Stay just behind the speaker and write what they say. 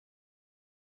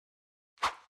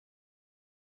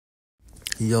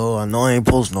Yo, I know I ain't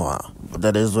posting no while, but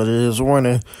that is what it is.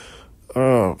 Warning.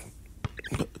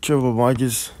 Triple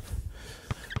Marcus.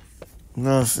 You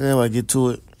know what I'm saying? I get to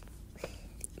it.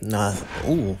 Nah.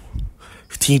 Ooh.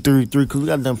 15-33, because we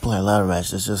got done playing a lot of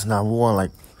matches. It's just not, we won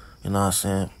like, you know what I'm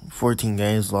saying? 14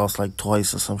 games, lost like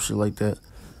twice or some shit like that.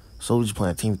 So we just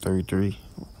playing Team 33.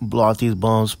 Blow out these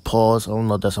bums, pause. I don't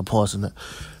know if that's a pause in that.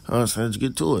 You know what I'm saying? Just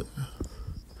get to it.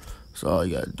 That's all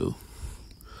you gotta do.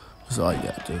 That's all you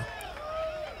gotta do.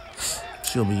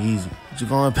 She'll be easy. Just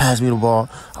go and pass me the ball.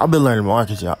 I've been learning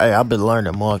markets, y'all. Hey, I've been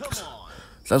learning markets.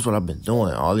 That's what I've been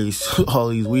doing all these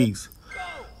weeks.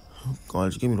 Go on,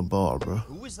 just give me the ball, bro.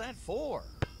 Who is that for?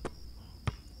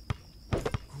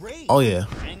 Great. Oh yeah.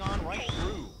 Hang on right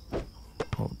through.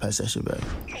 Oh, pass that shit back.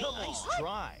 Nice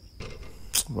try.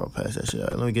 Bro, pass that shit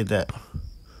back. Let me get that.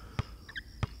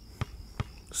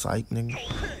 Psych, nigga.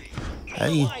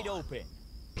 Hey. Wide open.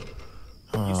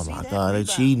 Oh my God, they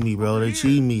cheating me, bro. They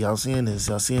cheating me. Y'all seeing this?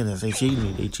 Y'all seeing this? They cheating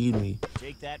me. They cheating me.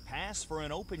 Take that pass for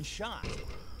an open shot.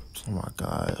 Oh my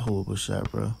God, horrible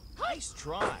shot, bro. Nice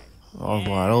try. Oh,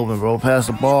 wide open, bro. Pass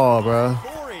the ball, bro.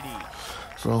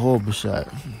 It's a horrible shot.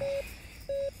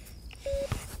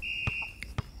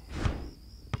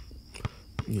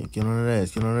 Yeah, get on that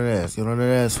ass. Get on that ass. Get on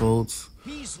that ass, folks.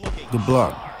 Good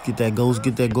block. Get that ghost.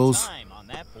 Get that ghost.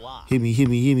 Hit me. Hit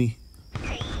me. Hit me.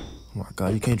 Oh my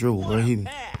God, you can't dribble, bro. Hit me.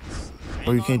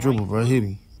 Bro, you can't dribble, bro. Hit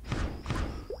me.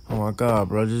 Oh my God,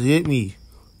 bro. Just hit me.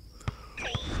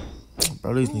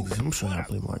 Bro, these niggas, I'm showing you how to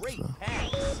play Marcus, bro.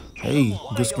 Hey,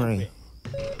 good screen.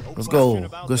 Let's go.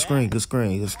 Good screen, good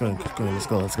screen, good screen, good screen. Let's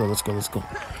go, let's go, let's go, let's go.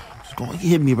 Just go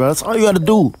hit me, bro. That's all you gotta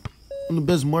do. I'm the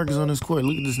best Marcus on this court.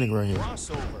 Look at this nigga right here.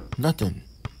 Nothing.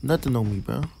 Nothing on me,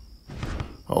 bro.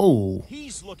 Oh.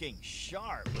 He's looking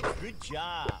sharp. Good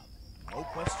job. No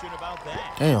question about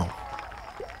that. Damn.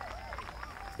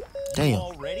 Damn.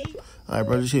 All ready? All right,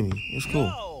 bro, just hit me. It's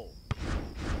cool.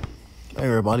 Hey,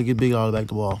 everybody, get big all back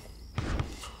the ball.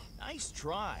 Nice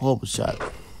try. Horrible shot.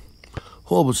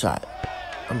 Horrible shot.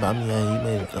 I mean, yeah, he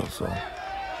made it though, so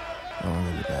I don't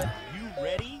really bad. You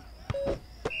ready?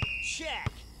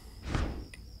 Check.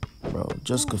 Bro,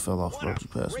 Jessica fell off, bro. She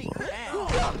passed the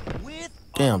ball.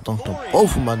 Damn, dunked on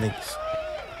both of my niggas.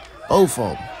 Both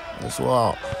of them. That's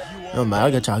wild. No, man,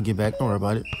 I got y'all get back. Don't worry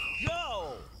about it.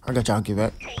 I got y'all get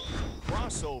back.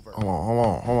 Hold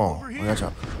on. I got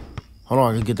y'all. Hold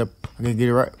on, I can get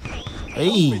it right.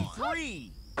 Hey.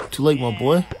 Too late, my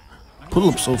boy. Pull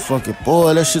up so fucking,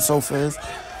 boy, that shit so fast.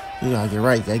 You gotta get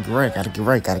right, gotta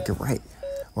get right.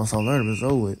 Once I learn it, it's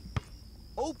over with.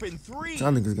 Open three.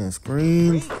 Y'all niggas getting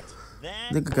screamed.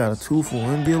 Nigga got a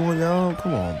 2-for-1 deal on y'all.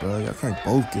 Come on, bro. Y'all can't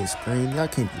both get screamed. Y'all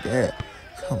can't do that.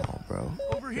 Come on, bro.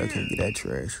 Y'all can't get that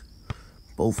trash.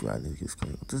 Both of y'all niggas get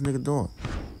screamed. What this nigga doing?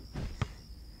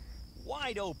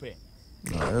 Wide open.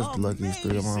 Nah, that's the luckiest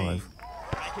three of my life.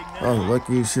 That was the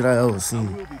luckiest shit I ever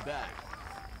seen.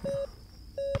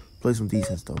 Play some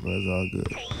defense though, bro. It's all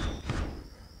good.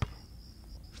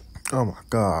 Oh my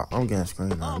God, I'm getting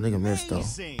screened now. Nigga missed though.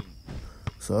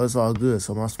 So it's all good.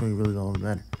 So my screen really don't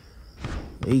matter.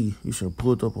 Hey, you should have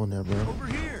pulled up on that, bro.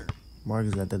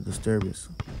 Marcus got that disturbance.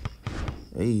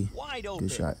 Hey,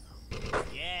 good shot.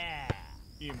 Yeah,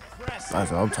 impressive.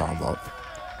 That's what I'm talking about.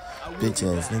 Bitch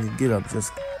ass nigga, get up,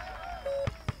 just.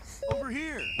 Over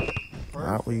here.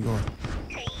 Alright, where you going?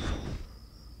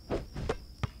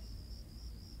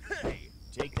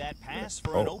 Take that pass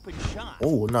for an open shot.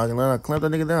 Oh, no, clamp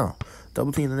that nigga down.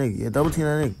 Double team the nigga. Yeah, double team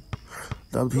that nigga.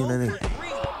 Double team that nigga.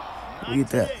 Let me get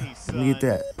that. Let me get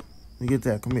that. Let me get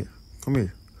that. Come here. Come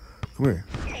here. Come here.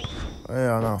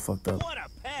 Hell no, I fucked up. What a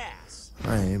pass.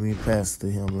 I ain't even pass to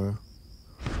him, bro.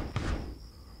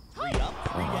 Three up,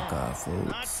 three Oh my God,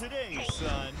 folks. Not today,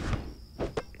 son.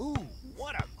 Ooh,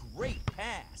 what a great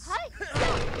pass.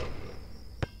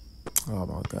 Oh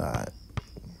my God.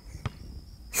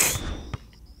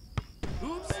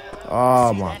 Oops.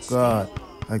 Oh my God.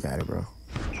 I got it, bro.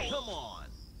 Come on.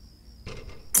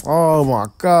 Oh my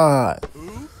God.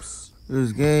 Oops.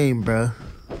 This game, bro.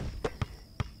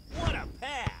 What a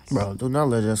pass. Bro, do not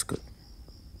let Jessica.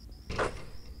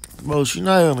 Bro, she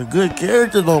not even a good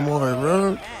character no more,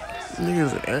 bro.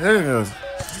 Niggas ass.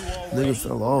 Nigga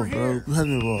fell off, bro. Pass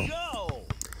me the ball. Go.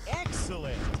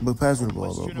 Excellent. But pass me the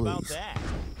ball, Question bro, about please. that.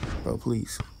 Bro,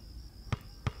 please.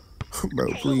 Bro,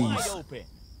 Wide please. open.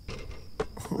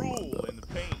 Oh my Rule God. in the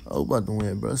paint. I was about to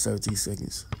win, bro. 17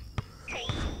 seconds.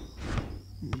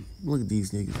 Look at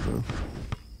these niggas, bro.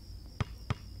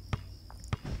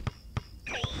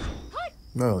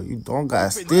 Bro, you don't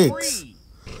got Open sticks. three.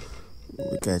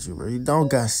 Look at you, bro. You don't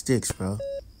got sticks, bro.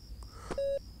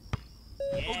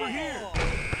 Over here.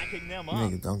 Backing them up.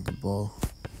 Nigga dunked the ball.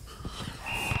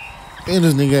 And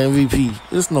this nigga MVP.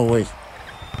 There's no way.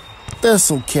 That's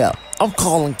so cap. I'm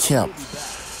calling cap.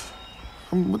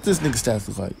 What this nigga stats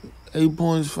look like? 8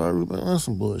 points, 5 rebounds. That's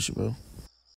some bullshit, bro.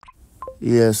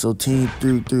 Yeah, so team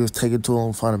 3 was taken to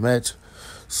him for the match.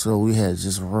 So we had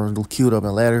just queued up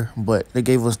and ladder. But they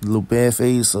gave us the little bad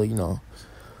phase, so, you know,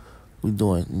 we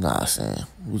doing,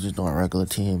 we just doing regular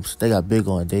teams. They got big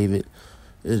on David.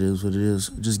 It is what it is.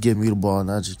 Just give me the ball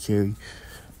and I just carry.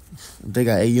 They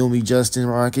got Ayumi, Justin,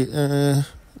 Rocket.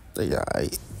 They got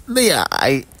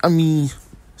I mean,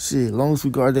 shit, as long as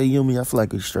we guard that Ayumi, I feel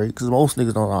like it's straight. Because most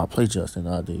niggas don't know how to play Justin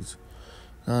nowadays.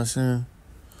 You know what I'm saying?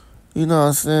 You know what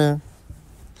I'm saying?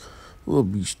 We'll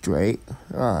be straight.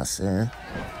 You know what I'm saying?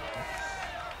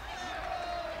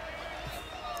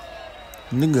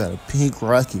 Nigga got a pink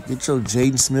Rocket. Get your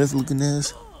Jaden Smith looking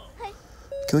ass.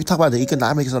 Can we talk about the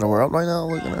economics of the world right now?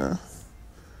 Looking at.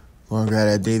 Go and grab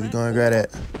that, David. Go and grab that.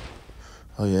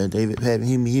 Oh, yeah, David. Pat,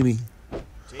 hit me.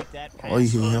 Oh, you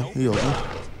hit him. He open.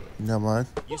 Never mind.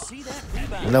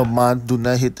 Never mind. Do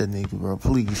not hit that nigga, bro.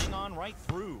 Please.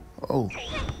 Oh.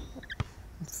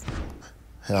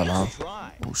 Hell no.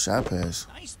 Oh, shot pass.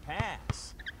 Nice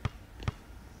pass.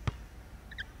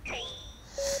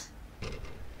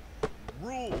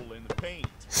 Rule in the paint.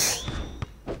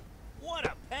 What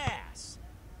a pass.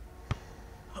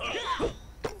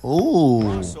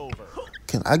 Oh.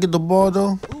 Can I get the ball,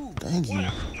 though? Thank you.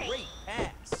 Great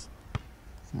pass.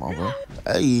 Come on, bro.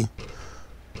 Hey.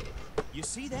 You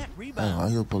see that rebound? Oh,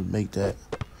 he'll supposed to make that.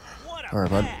 What a All right,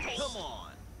 bud. pass. Come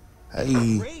on.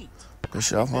 Hey. Great. That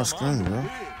shit off my screen, bro.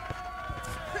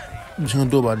 What you gonna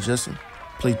do about it, Justin?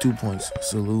 Play 2 points.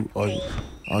 Salute. All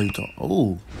you talk.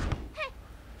 Oh.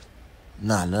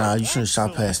 Nah. You shouldn't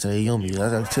shot past that Ayumi.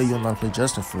 I tell you, I'm not play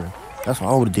Justin for real. That's what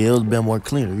I would have did. It would have been more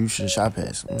cleaner. You should have shot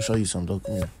past. I'm gonna show you something,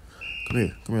 though. Come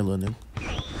here, little nigga.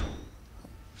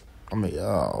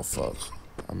 Oh, fuck.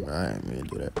 I ain't mean to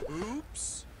do that.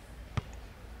 Oops.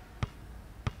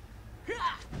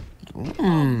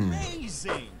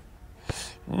 Amazing.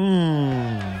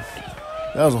 That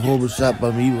was a horrible shot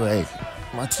by me, but hey,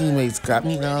 my teammates got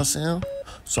me, you know what I'm saying?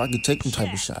 So I could take them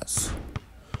type of shots.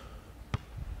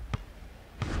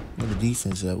 Where the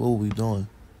defense at? What were we doing?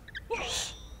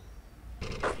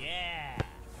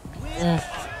 Yeah.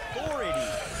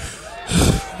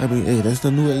 I mean, hey, that's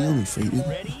the new Ayumi for you.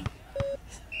 What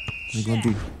you gonna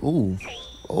do?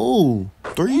 Oh,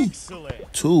 3,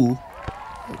 Excellent. 2.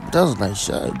 That was a nice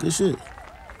shot. Good shit.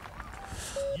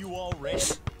 You all ready?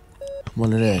 I'm on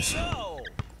that ass. Go.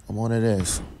 I'm on that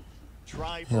ass.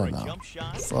 Try Hell for a no. jump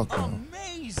shot. Fuck no.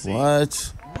 Amazing.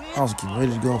 What? I was getting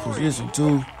ready to go in position,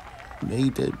 too. You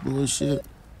hate that bullshit.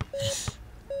 Nice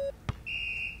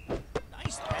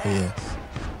pass. Yeah.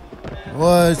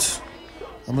 What?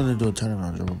 I'm gonna do a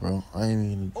turnaround dribble, bro. I ain't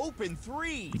even Open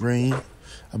 3. green.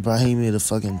 But he made a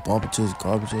fucking bump into his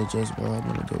garbage head just, bro. I'm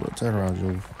gonna do a turnaround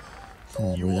dribble. Come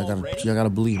on, bro. Y'all gotta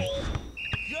believe me.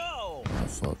 Go. Oh,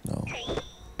 fuck no.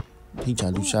 He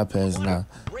trying to do shot passes now.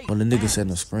 When the nigga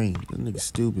setting the screen. That nigga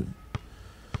stupid.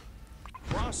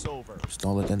 Crossover. Just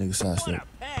don't let that nigga sidestep. What a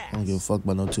pass. I don't give a fuck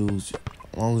about no twos.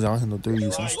 As long as I don't hit no threes,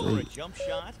 I'm Try for a straight. jump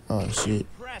shot. Oh, shit.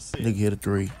 Impressive. Nigga hit a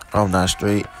 3. I'm not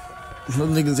straight. No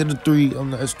niggas hit a 3. I'm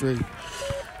not straight.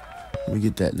 Let me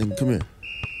get that. Nigga, come here.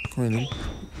 Come here, nigga.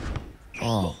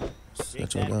 Oh.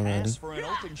 Got your gun right there.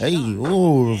 Hey,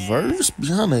 reverse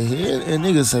behind the head. And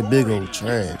nigga say big old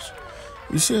trash.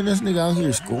 You seeing this nigga out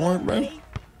here scoring, bro?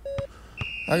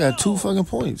 I got 2 fucking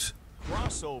points.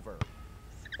 Crossover.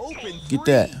 Open 3. Get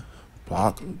that.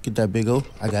 Block. Get that big O.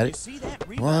 I got You it. see that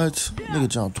rebound? What? Nigga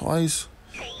jumped twice.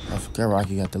 I forgot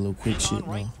Rocky got that little quick shit,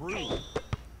 Right man. through.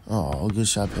 Oh, good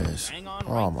shot pass.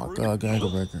 Oh my god, good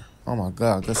ankle breaker. Oh my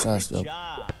god, good side step.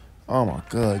 Job. Oh my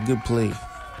god, good play. It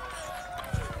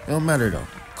don't matter though,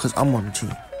 cause I'm on the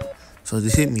team. So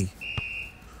just hit me.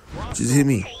 Just hit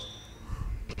me.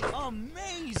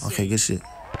 Amazing. Okay, good shit.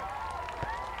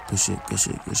 Good shit.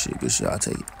 I'll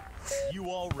take it. You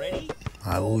all ready?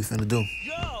 Alright, what we finna do?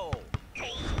 Go.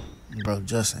 Bro,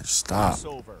 Justin, stop.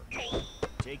 Crossover.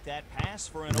 Take that pass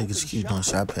for an open Niggas keep doing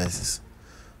shot passes.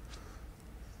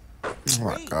 Oh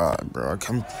my god, bro.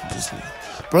 Bro,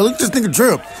 look at this nigga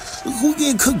drip. Look who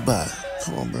getting cooked by.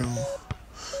 Come on, bro.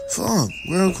 Fuck,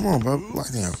 bro. Come on, bro. Lock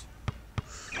down.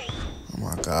 Oh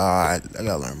my god. I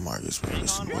gotta learn Marcus, bro.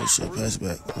 This some bullshit. Pass it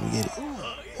back. Let me get it.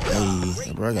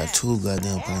 Hey, bro, I got 2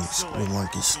 goddamn points with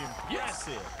Marcus.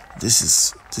 This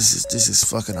is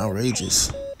fucking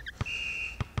outrageous.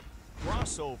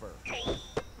 Crossover.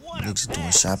 Niggas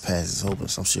doing shot passes, hoping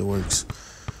some shit works.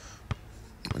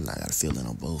 But I got a feeling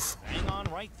on both. Hang on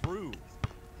right through.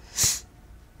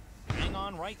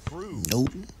 Nope.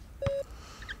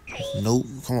 Nope.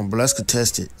 Come on, bro. Let's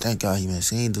contest it. Thank God he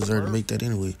missed. He ain't deserve to make that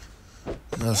anyway.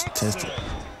 Let's test it.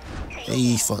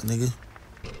 Hey, fuck, nigga.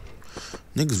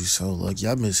 Niggas be so lucky.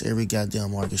 I miss every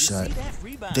goddamn market shot.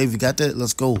 Dave, you got that?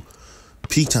 Let's go.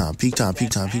 Peak time, peak time, peak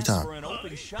time, peak time.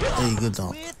 Hey, good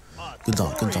dunk. Good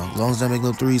dunk, good dunk. As long as I make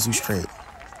no threes, we straight.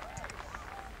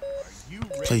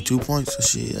 Play 2 points?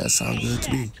 Shit, that sounds good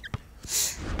to me.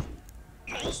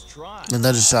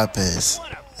 Another shot pass.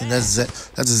 And that's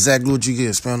exactly what you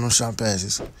get. Spamming those shot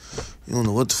passes. You don't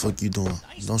know what the fuck you doing.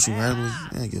 Don't shoot randomly? I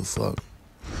don't give a fuck.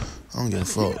 I don't give a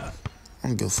fuck. I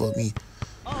don't give a fuck me.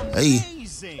 Hey.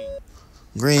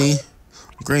 Green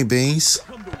beans.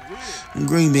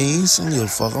 Green beans. I don't give a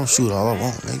fuck. I'm gonna shoot all I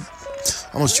want, nigga.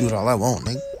 I'm gonna shoot all I want,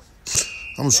 nigga.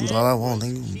 I'm gonna shoot all I want,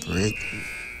 nigga. Brick.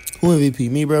 Who MVP?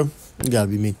 Me, bro? It gotta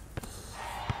be me.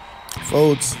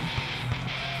 Folks.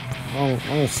 I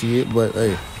don't see it, but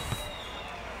hey.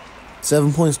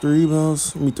 7 points, 3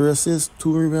 rebounds. 3 assists,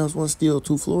 2 rebounds, 1 steal,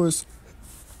 2 floors.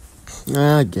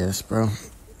 I guess, bro.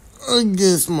 I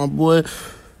guess, my boy.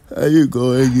 There you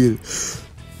go and get it.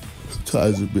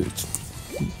 Ties a bitch.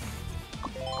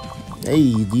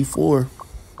 Hey, D4.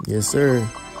 Yes, sir.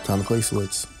 Time to play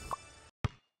switch.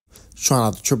 Trying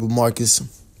out the triple Marcus.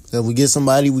 If we get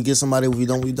somebody, we get somebody. If we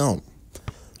don't, we don't.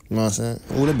 You know what I'm saying?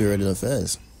 Oh, they'll be ready to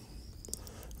fast.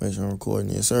 Make sure I'm recording.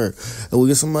 Yes, sir. If we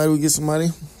get somebody, we get somebody.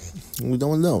 We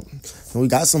don't know. And we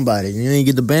got somebody. You didn't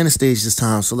get the banner stage this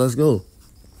time, so let's go.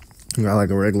 We got like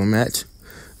a regular match.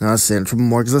 Now I said triple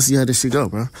Marcus. Let's see how this shit go,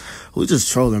 bro. We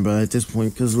just trolling, bro, at this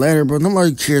point. Because ladder, bro,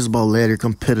 nobody cares about ladder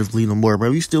competitively no more,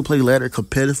 bro. You still play ladder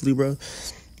competitively, bro.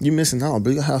 You missing out,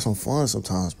 bro. You gotta have some fun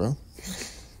sometimes, bro.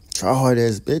 Try hard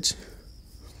ass bitch.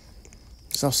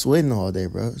 Stop sweating all day,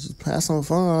 bro. Just have some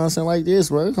fun. I'm saying like this,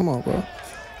 bro. Come on, bro. You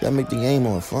gotta make the game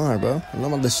more fun, bro. And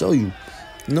I'm about to show you.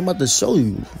 I'm about to show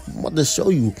you. I'm about to show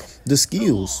you the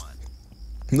skills.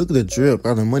 Look at the drip.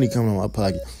 Got the money coming out my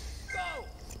pocket.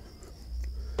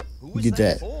 Get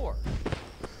that.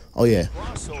 Oh, yeah.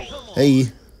 Hey.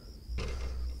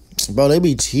 Bro, they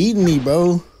be cheating me,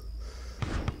 bro.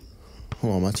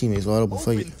 Hold on, my teammate's wide open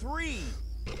for you.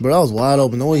 Bro, I was wide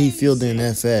open. No way he fielded in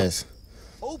that fast.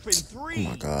 Oh,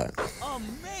 my God.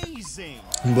 Amazing.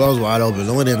 Bro, I was wide open.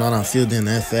 No way they not fielding in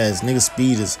that fast. Nigga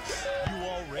speed is...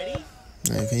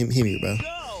 Hey, hit me, bro.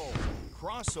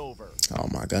 Crossover. Oh,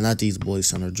 my God. Not these boys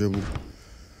trying to dribble.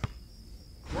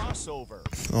 Crossover.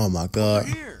 Oh, my God.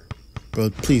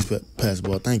 Bro, please pass the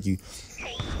ball. Thank you.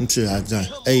 I'm sure how it's done.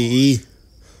 Hey, E.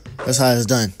 That's how it's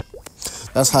done.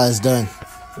 That's how it's done.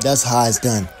 That's how it's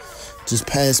done. Just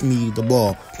pass me the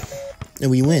ball.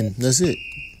 And we win. That's it.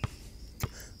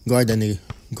 Guard that nigga.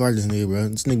 Guard this nigga, bro.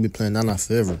 This nigga be playing not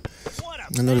forever.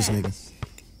 I know this nigga.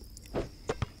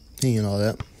 He ain't all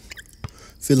that.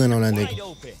 Feeling on that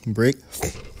nigga. Break.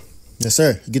 Yes,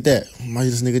 sir. Get that. Why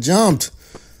this nigga jumped?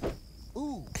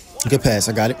 Good pass.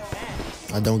 I got it.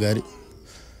 I don't got it.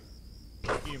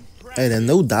 Hey, that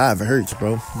no dive hurts,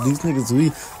 bro. These niggas,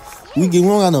 we don't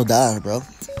got no dive, bro.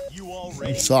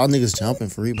 So our niggas jumping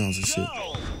for rebounds and shit.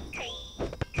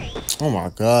 Oh my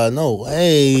God, no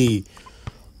way.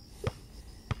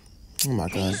 Oh my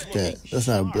God, get that. That's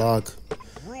not a block.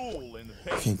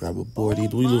 Can't grab a board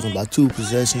either. We losing by 2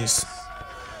 possessions.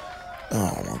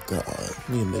 Oh my God.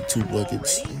 We need to make 2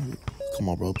 buckets. Come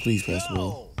on, bro. Please pass the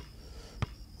ball.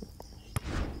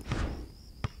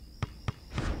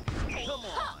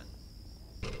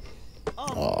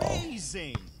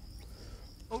 Amazing.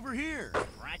 Over here.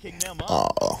 Racking them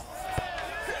up. Oh.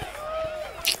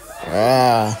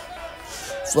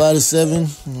 Fly to 7.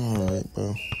 All right,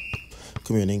 bro.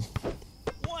 Come here, nigga.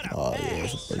 Oh, yeah.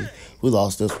 Buddy. We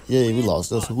lost this. Yeah, we lost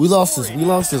this. We lost this. We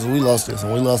lost this. We lost this.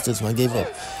 And we lost this one. I gave up.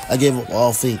 I gave up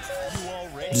all faith.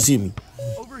 Just hit me.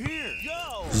 Over here.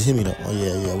 Go. Just hit me, though. Oh,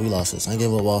 yeah. We lost this. I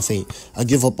gave up all faith. I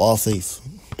give up all faith.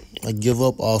 I give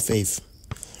up all faith.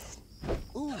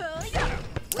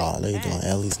 Oh, they doing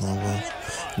at least now,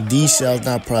 bro. These shall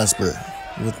not prosper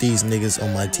with these niggas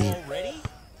on my team.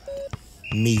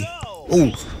 Me.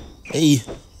 Oh, hey.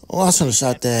 Oh, I should have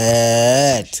shot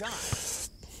that.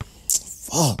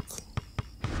 Fuck.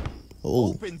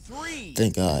 Oh,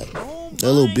 thank God.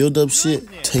 That little build-up shit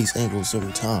takes angles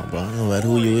every time, bro. No matter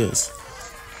who you is.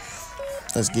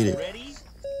 Let's get it.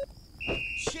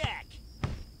 Check.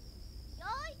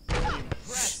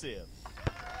 Impressive.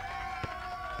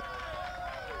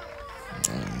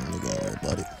 Look at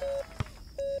everybody.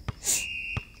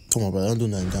 Come on, bro. Don't do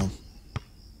nothing dumb.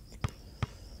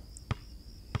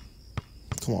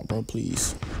 Come on, bro.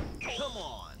 Please. Come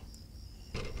on.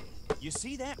 You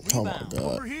see that Oh my rebound God.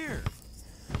 over here?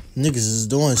 Niggas is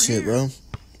doing shit, bro.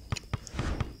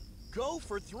 Go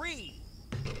for 3.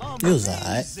 It was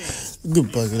alright.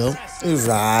 Good bucket though. It was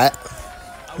alright.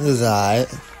 It was alright.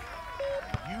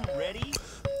 You ready?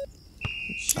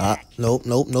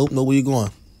 Nope. Where you going?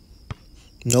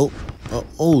 Nope.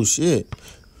 Oh shit.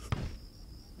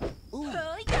 Ooh,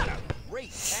 what a great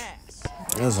pass.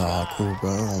 That's alright, cool,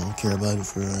 bro. I don't care about it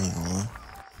for real. Ain't gonna lie.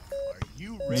 Are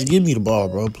you ready? Just give me the ball,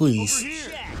 bro, please.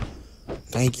 Check.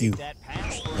 Thank you. That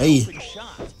pass for an Hey, open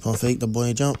shot. don't fake the boy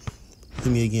and jump. Hit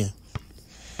me again.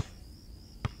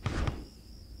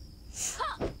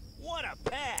 What a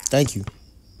pass. Thank you.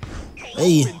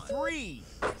 Hey, Open three.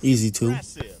 easy too.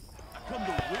 Impressive. Come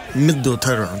to You win. meant to do a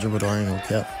turnaround dribble, though. I ain't gonna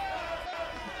cap.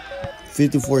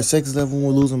 54 seconds left when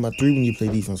we're losing by 3 when you play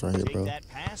defense right here, Take bro. that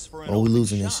pass for an Oh, we open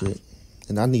losing this shot. shit.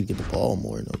 And I need to get the ball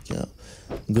more, no cap.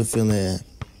 Good feeling.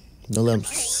 Don't let him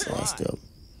slide step.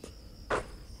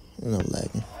 And I'm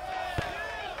lagging.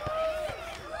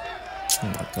 Oh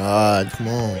my God, come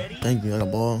on. Thank you, I got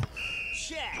the ball.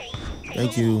 Check.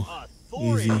 Thank you.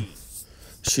 Authority. Easy.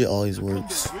 Shit always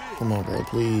works. Come on, bro,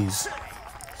 please.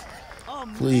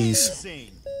 Please.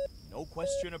 Amazing. No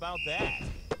question about that.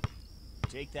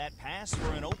 Take that pass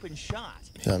for an open shot.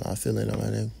 Hell no, I feel it on my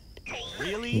nigga.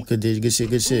 Really?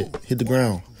 Good shit. Hit the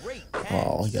ground. Great pass.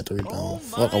 Oh, he got the rebound. Oh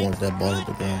Fuck, I my wanted that ball to hit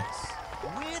the ground. pass.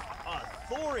 With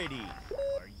authority.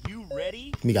 Are you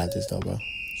ready? We got this, though, bro.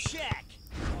 Check.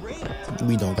 Great.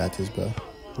 We don't got this, bro.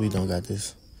 We don't got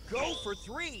this. Go for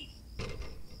three.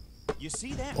 You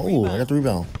see that? Oh, I got the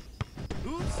rebound.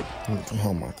 Oops.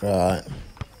 Oh, my God.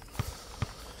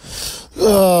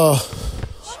 Oh,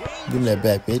 give me that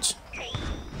back, bitch.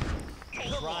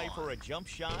 Try for a jump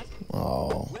shot.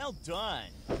 Oh, Well done.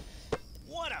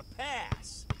 What a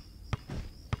pass.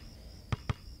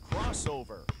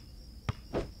 Crossover.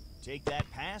 Take that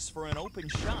pass for an open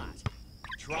shot.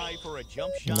 Try for a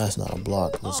jump shot. that's not a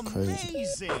block. That's crazy.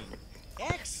 Amazing.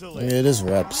 Excellent. Yeah, this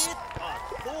reps. With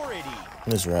authority.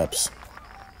 This reps.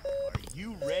 Are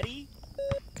you ready?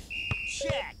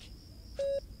 Check.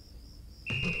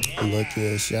 Lucky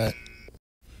ass shot.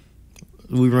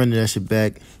 We running that shit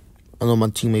back. I know my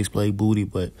teammates play booty,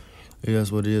 but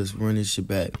that's what it is. Run this shit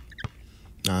back.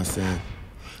 Know what I'm saying?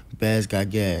 Baz got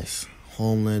gas.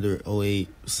 Homelander 08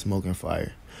 smoking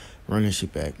fire. Run this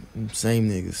shit back. Same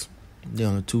niggas. They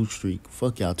on a 2 streak.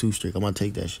 Fuck y'all 2 streak. I'm gonna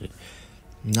take that shit.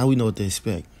 Now we know what to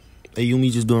expect. Hey, you me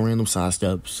just doing random side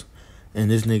steps, and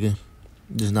this nigga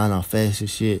just not our fast as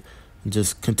shit,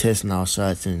 just contesting our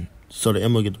shots, and so the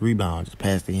Emma get the rebound, just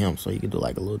pass to him, so he can do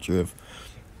like a little drift.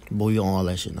 Boy, you on all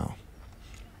that shit now.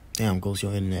 Damn, Ghost,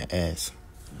 your internet ass.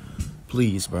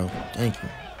 Please, bro. Thank you.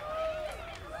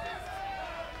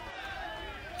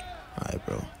 Alright,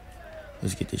 bro.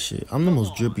 Let's get this shit. I'm the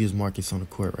most drippiest Marcus on the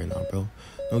court right now, bro.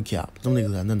 No cap. Them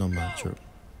niggas got nothing on my trip.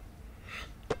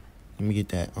 Let me get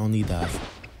that. I don't need that.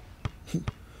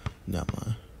 Nah,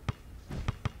 man.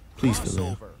 Please fill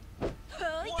in.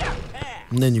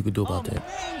 Nothing you could do about that.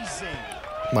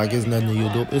 Like, it's nothing you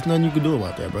do. It's nothing you can do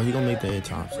about that, bro. He gonna make that every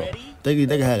time. So they can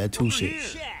have that 2 shit.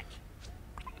 That's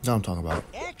what I'm talking about.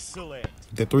 Excellent.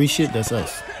 The 3 shit, that's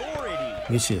us. Authority.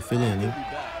 Good shit. Fill in, nigga.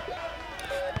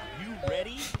 You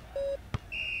ready?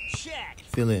 Check.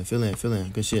 Fill in.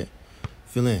 Good shit.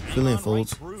 Fill in,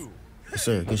 folks. Yes,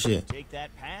 sir. Good shit. Take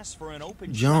that pass for an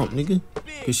open Jump, shot. nigga.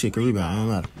 Good shit. Good rebound. Don't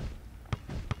matter.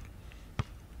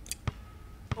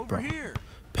 Over Bro. here.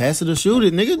 Pass it or shoot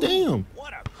it, nigga. Damn.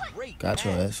 What a great Got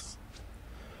your pass. ass.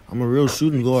 I'm a real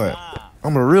shooting guard.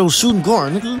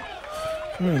 Nigga.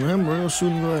 Come on, man. I'm a real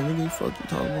shooting guard, nigga. Fuck you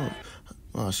talking about?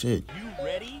 Oh, shit. You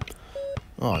ready?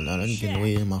 Oh, no. That's getting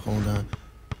away in my phone down.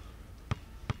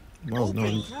 Oh, Open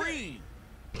no. three.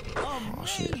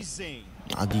 shit. Amazing.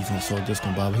 Our defense so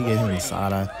discombobulated. He gave him a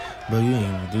side eye. Bro, you ain't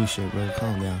even do shit, bro.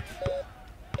 Calm down.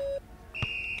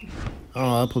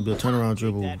 Oh, I put a turnaround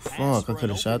dribble. Fuck, I could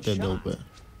have shot that though, but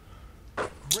it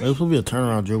was supposed to be a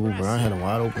turnaround dribble, but I had a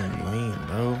wide open lane,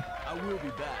 bro. I will be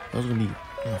back. That was gonna be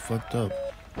fucked up.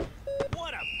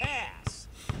 What a pass.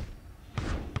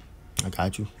 I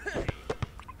got you. It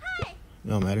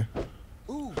don't matter.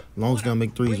 Ooh, As long as we don't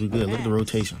make threes, we good. Look at the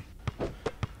rotation.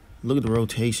 Look at the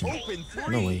rotation. open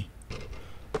three. No way.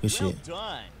 Good Well shit.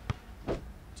 done.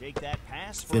 Take that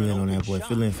pass for Fill an in on that open boy. shot.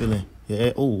 Fill in.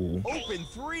 Yeah. Oh, Open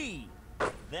three.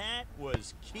 That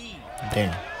was key.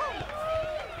 damn.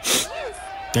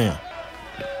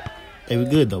 Hey, we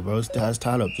good though, bro. It's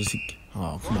tied up. Just come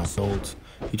on, folks.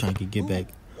 He trying to get back.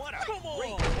 What a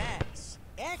great pass.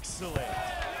 Excellent.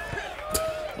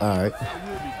 All right. I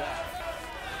will be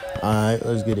back. All right,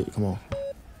 let's get it. Come on.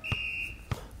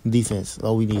 Defense,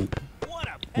 all we need. What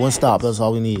a pass. One stop, that's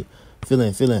all we need. Fill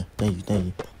in. Thank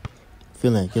you.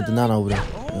 Fill in. Get the 9 over there.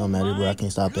 don't matter, bro. I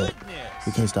can't stop that.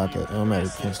 We can't stop that. It don't matter.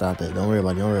 We can't stop that. Don't worry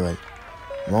about it. Don't worry about it.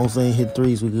 As long as they ain't hit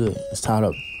threes, we good. It's tied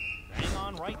up. Hang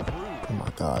on right through. Oh my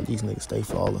God, these niggas stay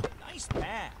falling. Nice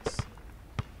pass.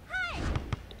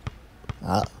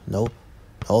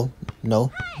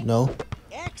 No.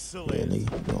 Excellent. Yeah,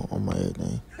 nigga, you know, on my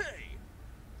everything.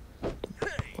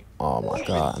 Oh my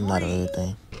God, I'm not on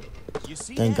everything.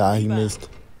 Thank God he missed.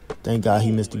 Thank God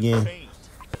he missed again.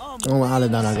 I don't know how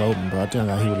that down I go open, bro. I think I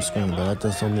got hit with a screen, bro. That's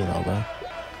just on me, though, bro.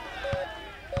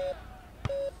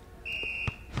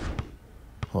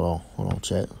 Hold on,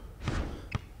 chat.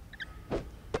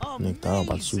 Nick thought I was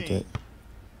about to shoot that.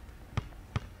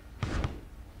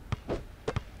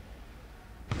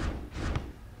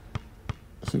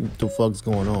 What the fuck's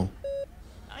going on?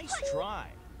 Nice try.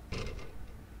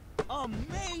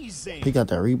 Amazing. He got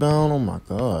that rebound? Oh my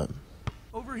God.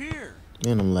 Over here.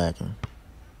 Man, I'm lacking.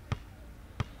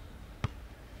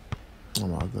 Oh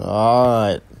my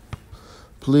God.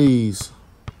 Please.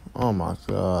 Oh my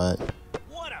God.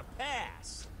 What a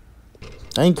pass.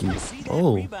 Thank you.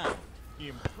 Oh. Rebound.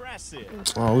 Impressive.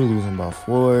 Oh, we losing about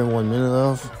 4 1 minute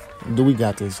left. Do we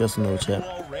got this? Just no chat.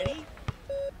 All ready?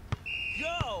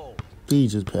 Go.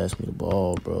 Please just pass me the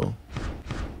ball, bro.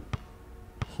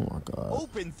 Oh my God.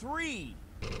 Open three.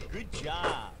 Good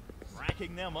job.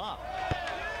 Racking them up.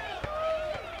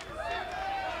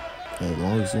 Hey, as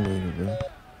long as you make it, bro.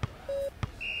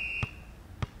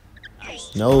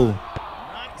 Nice No. Not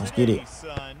Let's get it.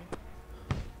 Son.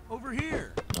 Over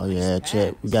here. Oh yeah,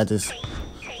 chat. We got this.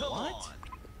 What?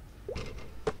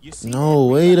 You see No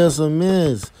that way, rebound? that's a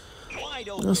miss. Wide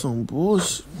open. That's some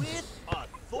bullshit. With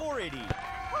authority.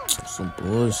 Some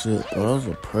bullshit, bro.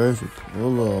 That's a perfect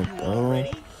pull up, You all bro.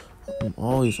 ready? I'm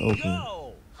always open.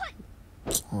 Go.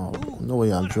 Oh, no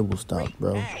way I dribble stop,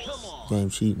 bro. Come on. Game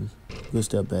cheating. Good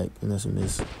step back, and that's a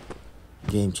miss.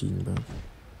 Game cheating, bro.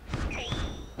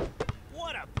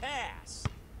 What a pass.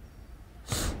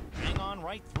 Hang on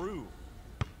right through.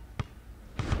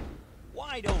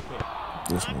 Wide open.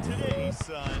 This Not nigga today, here,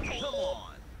 son. Come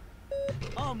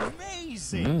on.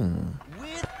 Amazing. bro.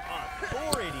 With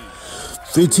authority.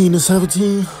 15 to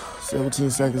 17. 17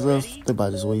 seconds left. They about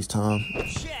to just waste time.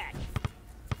 Check.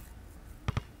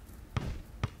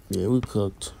 Yeah, we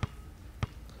cooked.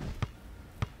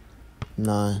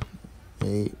 9,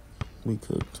 8. We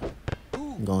cooked.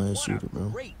 Ooh, Go ahead and what shoot a it, bro.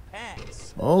 Great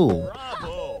pass. Oh.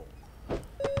 Bravo.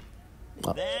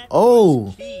 That Oh.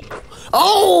 was key.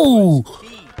 Oh!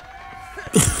 Key.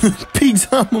 Peak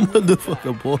time,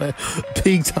 motherfucker, boy.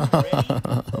 Peak time.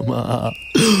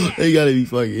 They gotta be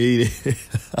fucking eating.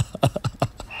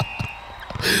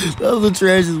 That was the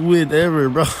trashiest win ever,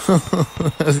 bro.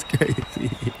 That's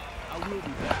crazy.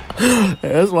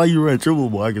 That's why you run triple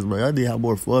markets, bro. I need to have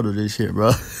more fun with this shit,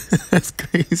 bro. That's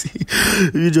crazy.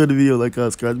 If you enjoyed the video, like,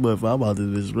 subscribe, but I'm out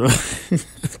this bitch, bro.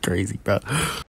 That's crazy, bro.